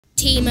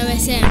Team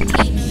OSM,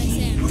 Team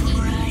OSM, Team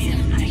OSM,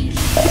 Team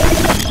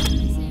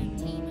OSM,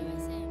 Team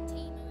OSM,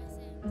 Team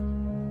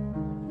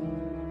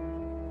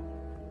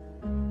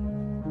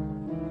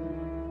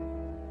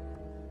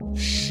OSM.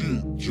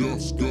 Shit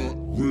just got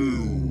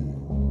real.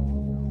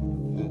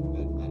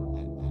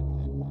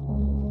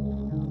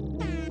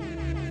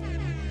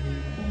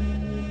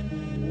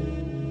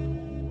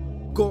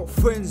 Got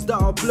friends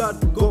that are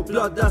blood, got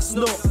blood that's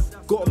not.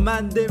 Got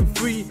man them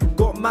free,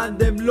 got man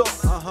them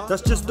locked.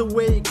 That's just the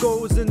way it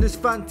goes in this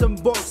phantom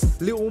box.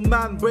 Little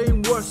man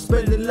brainwashed,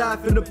 spending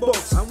life in a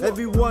box.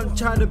 Everyone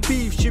trying to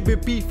beef, should be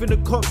beefing the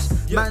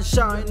cops. Man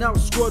shouting out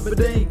squad, but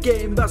they ain't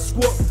getting that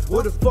squat.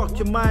 What the fuck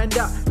your mind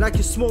at, like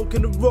you're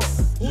smoking the rock?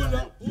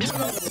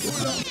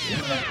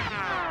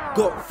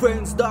 Got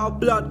friends that are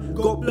blood,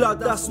 got blood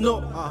that's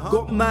not.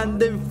 Got man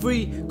them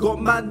free, got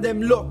man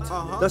them locked.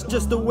 That's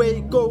just the way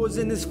it goes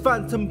in this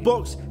phantom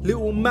box.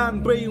 Little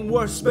man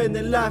brainwashed,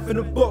 spending life in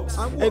a box.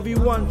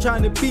 Everyone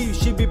trying to beef,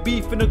 should be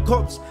beefing the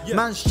cops.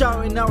 Man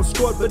shouting out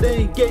squad, but they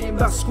ain't getting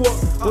that squat.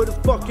 Where the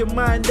fuck your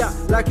mind at,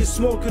 like you're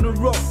smoking a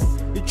rock?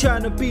 You're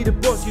trying to be the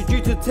boss, you're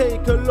due to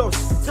take a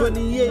loss.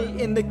 28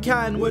 in the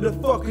can, where the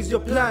fuck is your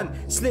plan?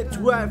 Slipped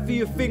right through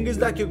your fingers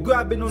like you're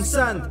grabbing on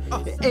sand.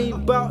 It ain't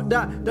about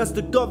that, that's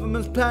the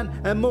government's plan.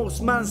 And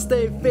most man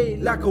stay fake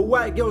like a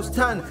white girl's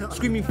tan.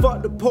 Screaming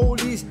fuck the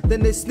police,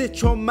 then they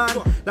snitch on man.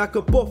 Like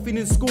a boffin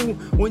in school,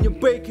 when you're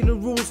breaking the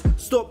rules.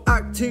 Stop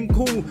acting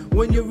cool,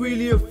 when you're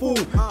really a fool.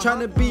 Trying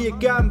to be a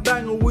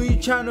gangbanger, what you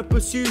trying to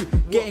pursue?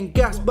 Getting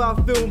gassed by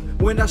a film,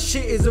 when that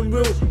shit isn't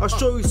real. I'll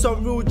show you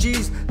some real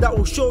G's, that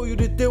will show you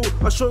the deal.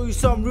 I'll show you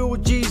some real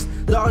G's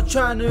that are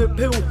trying to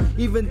appeal.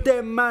 Even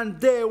them man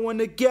there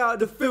wanna get out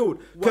the field.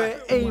 Cause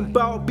it ain't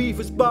about beef,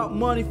 it's about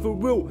money for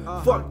real.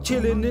 Fuck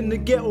chilling in the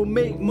ghetto,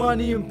 make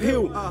money and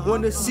pill.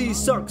 Wanna see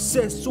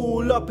success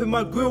all up in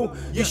my grill.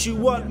 You should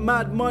want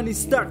mad money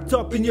stacked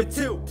up in your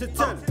till.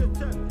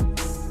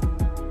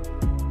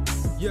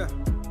 Yeah.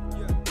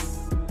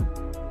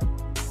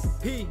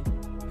 P.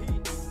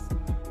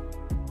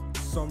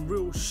 Some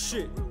real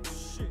shit.